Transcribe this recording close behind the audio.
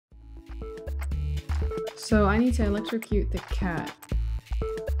So I need to electrocute the cat.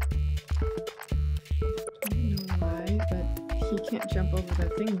 I don't know why, but he can't jump over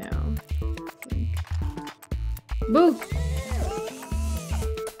that thing now. I think. Boo!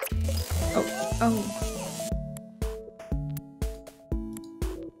 Oh, oh.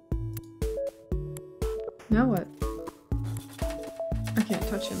 Now what? I can't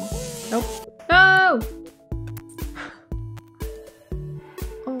touch him. Nope. No!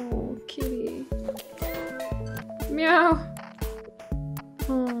 Oh, kitty. Meow.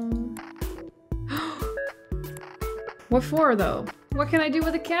 Oh. What for, though? What can I do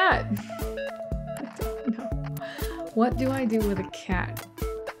with a cat? I don't know. What do I do with a cat?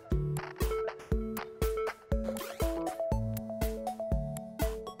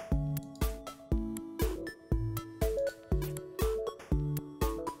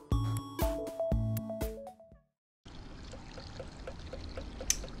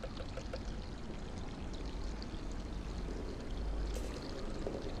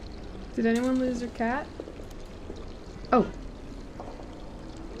 Did anyone lose their cat? Oh.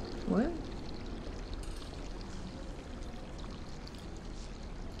 What?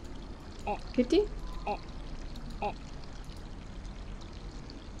 Kitty?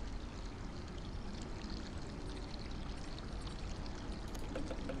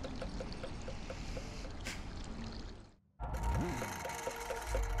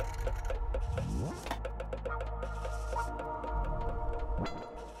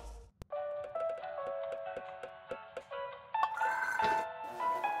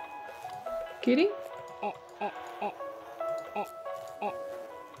 Kitty?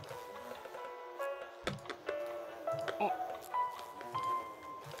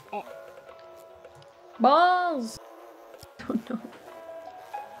 Balls! Oh no.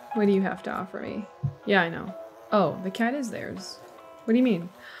 What do you have to offer me? Yeah, I know. Oh, the cat is theirs. What do you mean?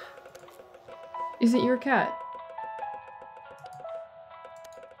 Is it your cat?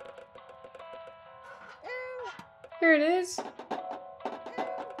 Here it is.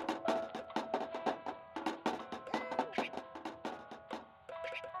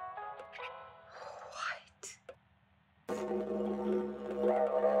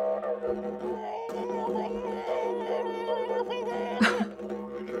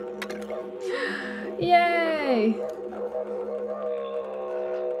 Yay!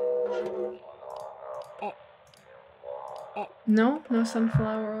 No? No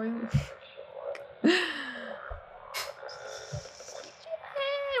sunflower oil? Hey,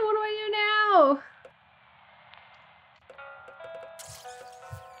 what do I do now?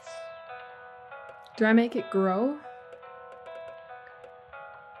 Do I make it grow?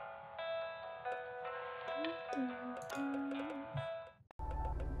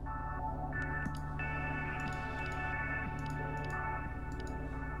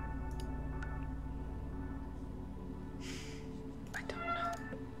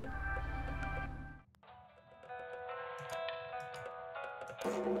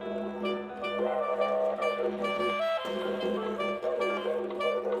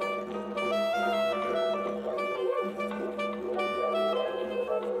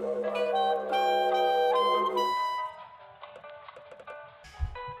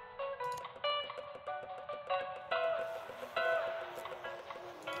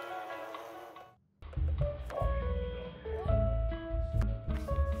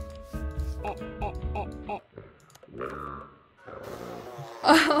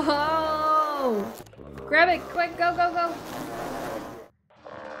 Oh! Grab it! Quick, go, go, go!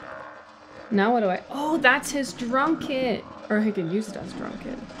 Now what do I... Oh, that's his drum kit! Or he can use it as drum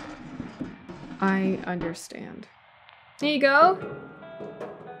kit. I understand. There you go!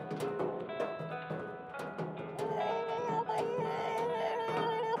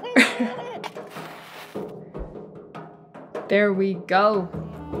 There we go.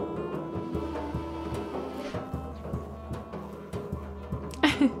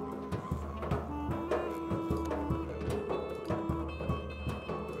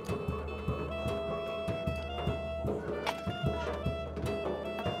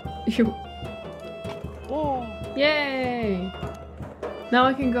 Yay! Now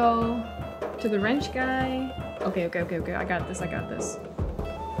I can go to the wrench guy. Okay, okay, okay, okay. I got this, I got this.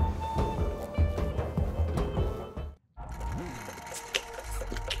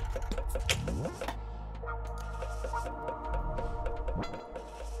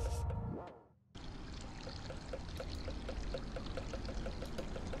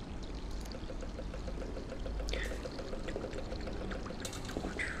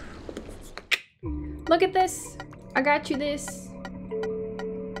 Look at this! I got you this!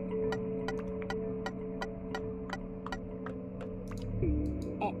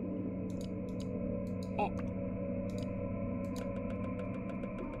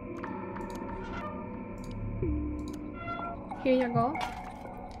 Here you go.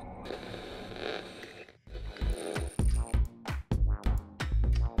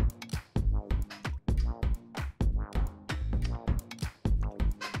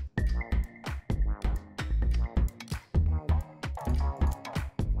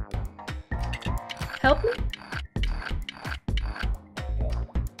 Help me?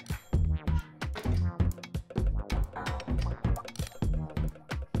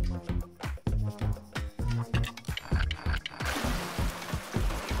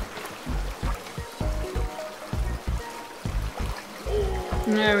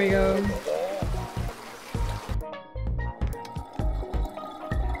 There we go.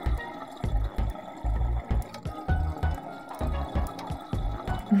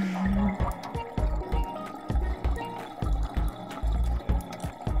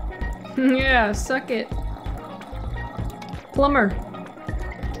 Yeah, suck it. Plumber.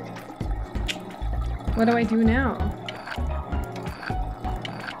 What do I do now?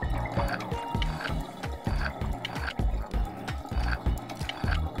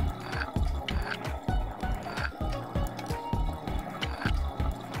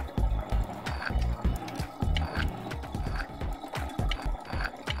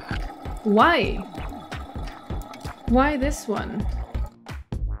 Why? Why this one?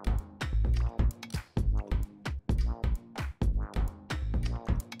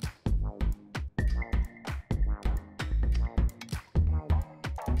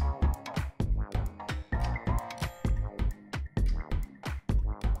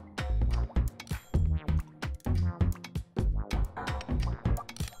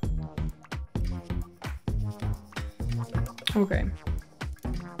 Okay.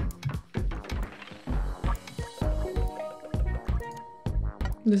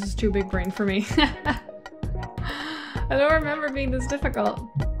 This is too big brain for me. I don't remember being this difficult.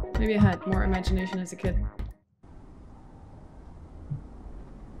 Maybe I had more imagination as a kid.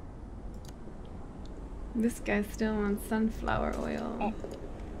 This guy's still on sunflower oil.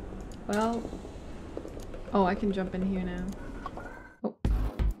 Well... Oh, I can jump in here now. Oh.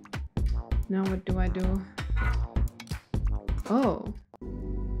 Now what do I do? Oh.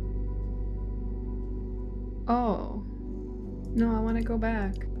 Oh. No, I want to go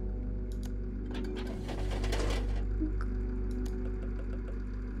back.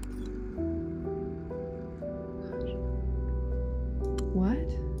 What?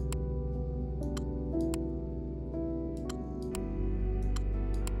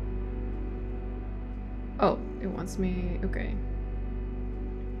 Oh, it wants me... Okay.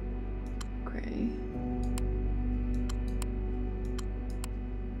 Okay.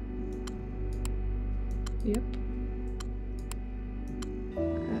 Yep.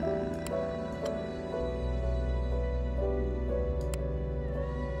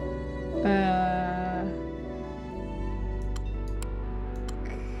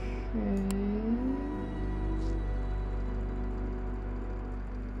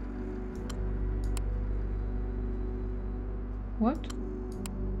 What?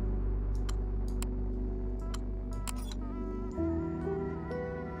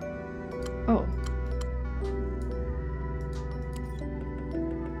 Oh.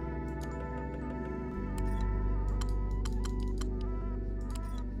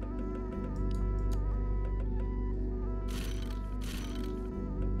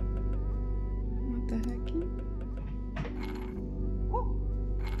 What the heck?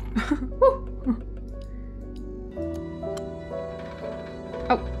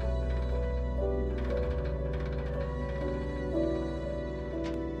 Oh.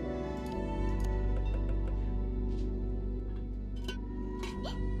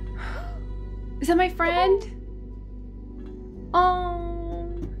 Is that my friend? Oh.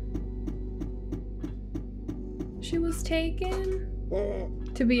 She was taken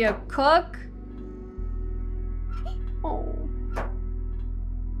to be a cook? Oh.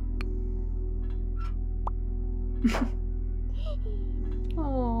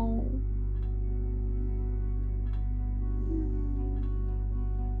 Oh.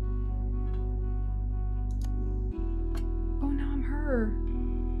 Oh, now I'm her.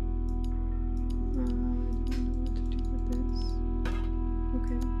 I don't know what to do with this.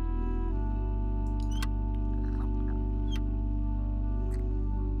 Okay.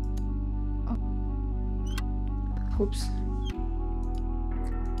 Oh. Oops.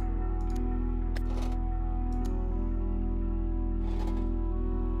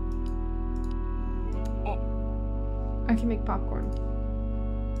 I can make popcorn.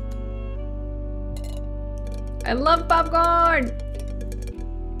 I love popcorn!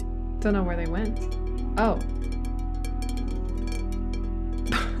 Don't know where they went. Oh.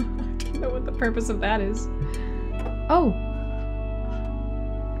 I don't know what the purpose of that is. Oh!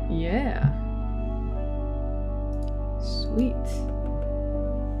 Yeah. Sweet.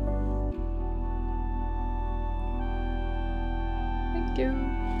 Thank you.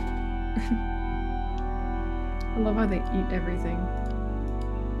 I love how they eat everything.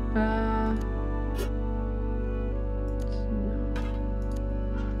 No.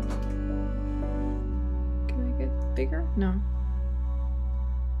 Can I get bigger? No.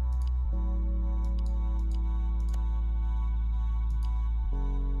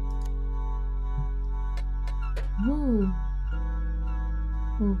 Ooh.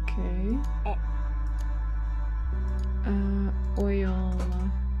 Okay. Oil.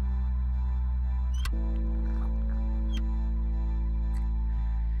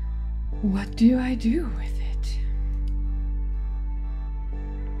 What do I do with it?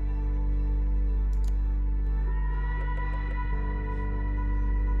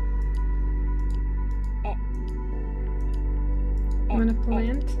 Want a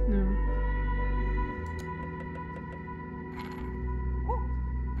plant? No.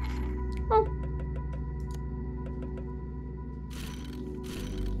 Oh.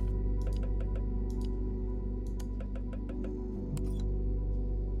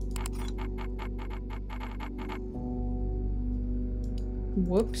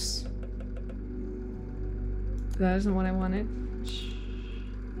 Whoops. That isn't what I wanted.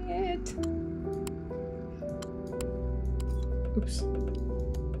 Shit. Oops.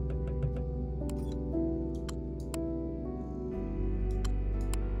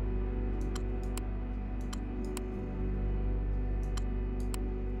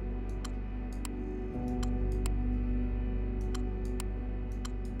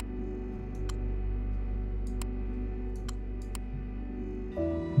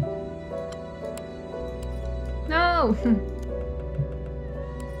 No!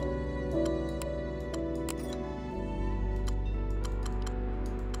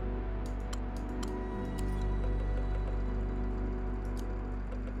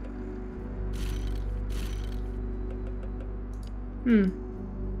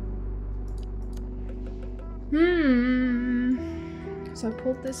 So I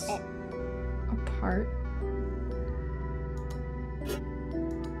pulled this apart.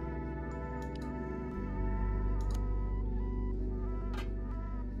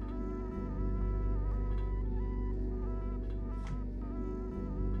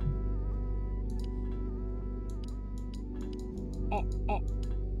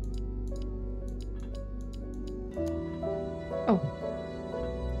 Oh.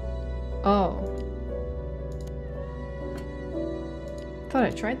 Oh. Thought I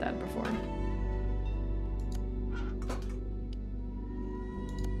tried that before.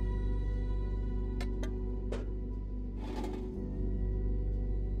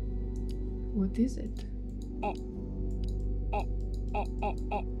 What is it?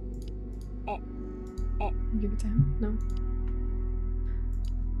 Give it to him? No.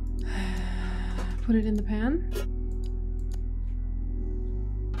 Put it in the pan.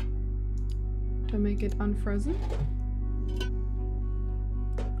 To make it unfrozen.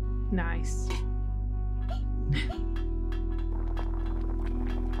 Nice.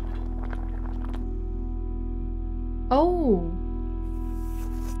 Oh.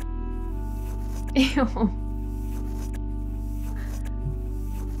 Ew.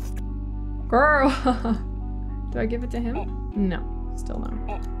 Girl. Do I give it to him? No. Still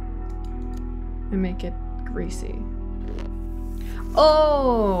no. And make it greasy.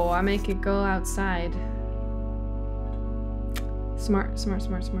 Oh, I make it go outside. Smart, smart,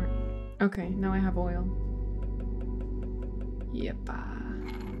 smart, smart. Okay, now I have oil. Yep.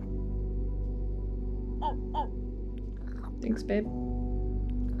 Thanks, babe.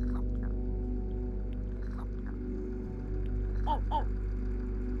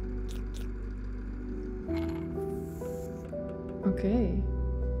 Okay.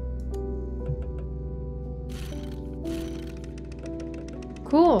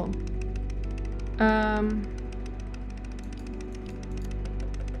 Cool.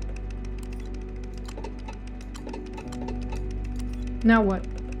 Now what?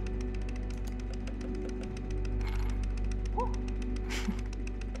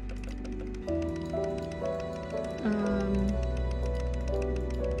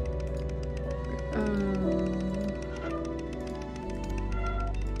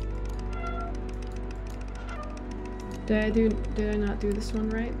 Did I not do this one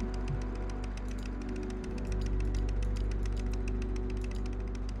right?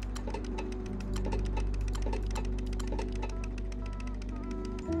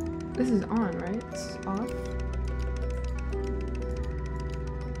 This is on, right? It's off.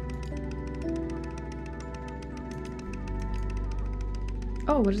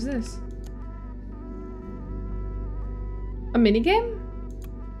 Oh, what is this? A minigame?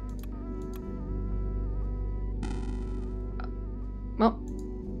 Well,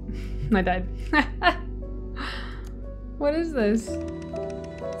 I died. What is this?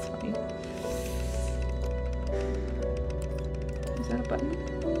 It's funny. Is that a button?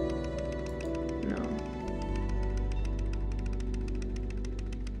 No.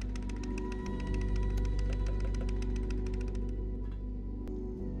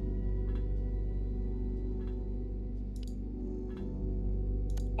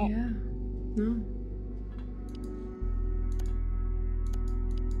 Yeah. No.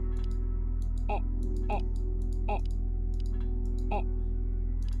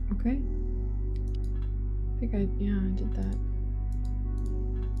 Okay. I think I did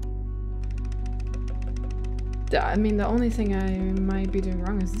that. I mean, the only thing I might be doing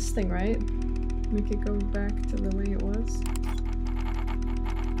wrong is this thing, right? Make it go back to the way it was.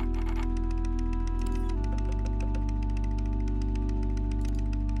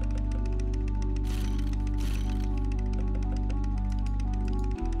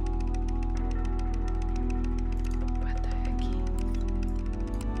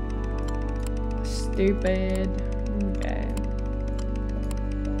 Stupid. Okay.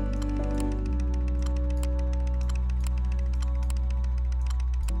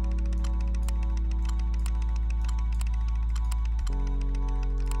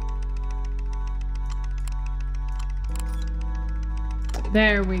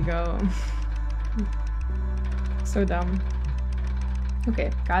 There we go. So dumb.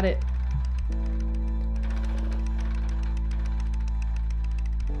 Okay, got it.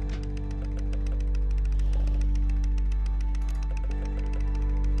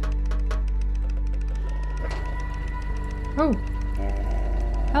 Oh.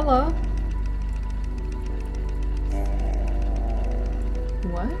 Hello.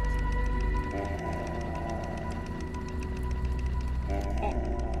 What?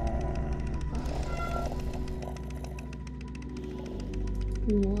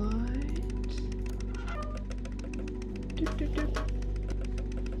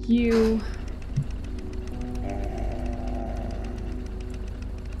 You.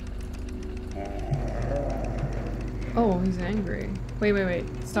 Oh, he's angry. Wait.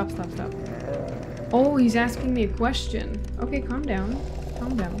 Stop. Oh, he's asking me a question. Okay, calm down.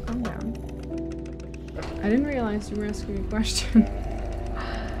 Calm down. I didn't realize you were asking me a question.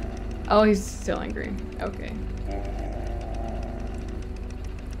 Oh, he's still angry. Okay.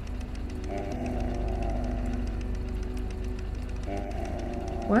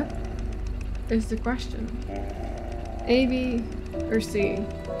 What is the question? A, B, or C?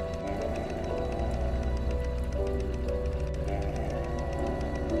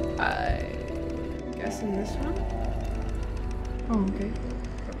 I'm guessing this one? Oh, okay.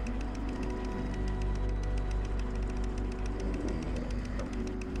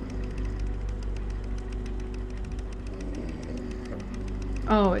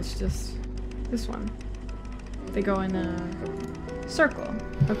 Oh, it's just this one. They go in a circle.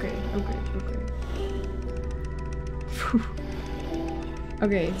 Okay.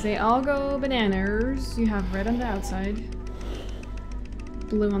 Okay, they all go bananas. You have red on the outside,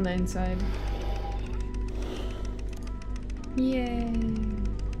 blue on the inside. Yay!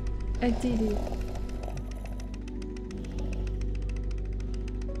 I did it.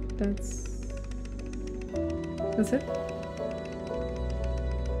 That's it?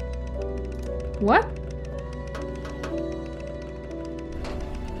 What?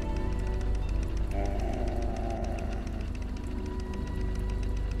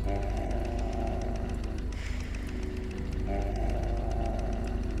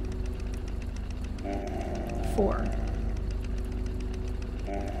 Four.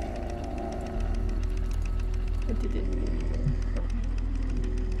 I did it.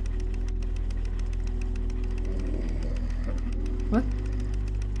 What?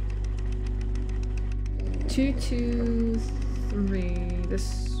 2, 2, 3.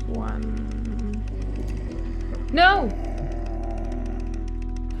 This one. No!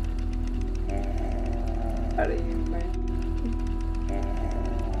 How do you find?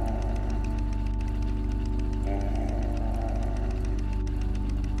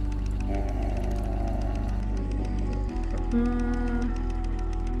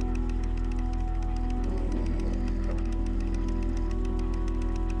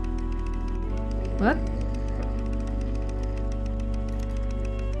 What?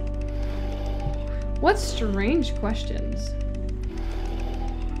 What strange questions?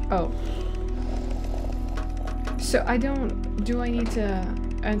 Oh. So do I need to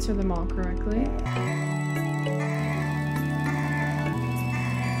answer them all correctly?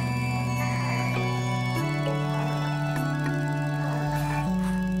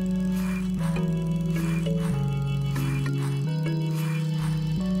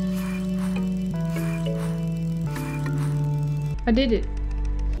 I did it.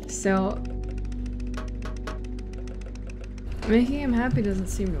 So making him happy doesn't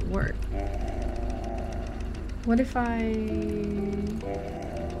seem to work. What if I...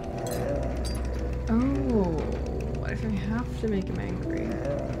 Oh, what if I have to make him angry?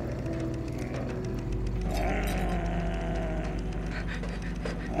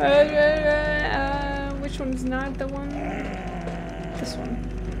 Which one's not the one? This one.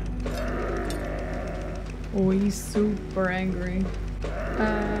 Oh, he's super angry.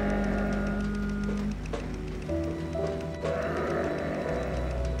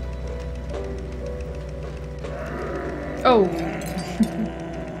 Oh!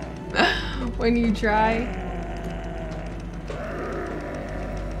 When you try.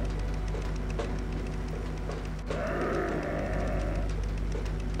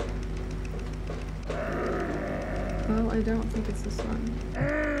 Well, I don't think it's this one.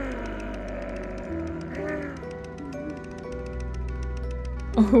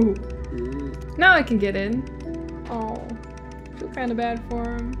 Oh. Now I can get in. Oh. Feel kind of bad for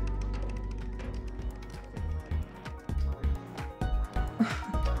him.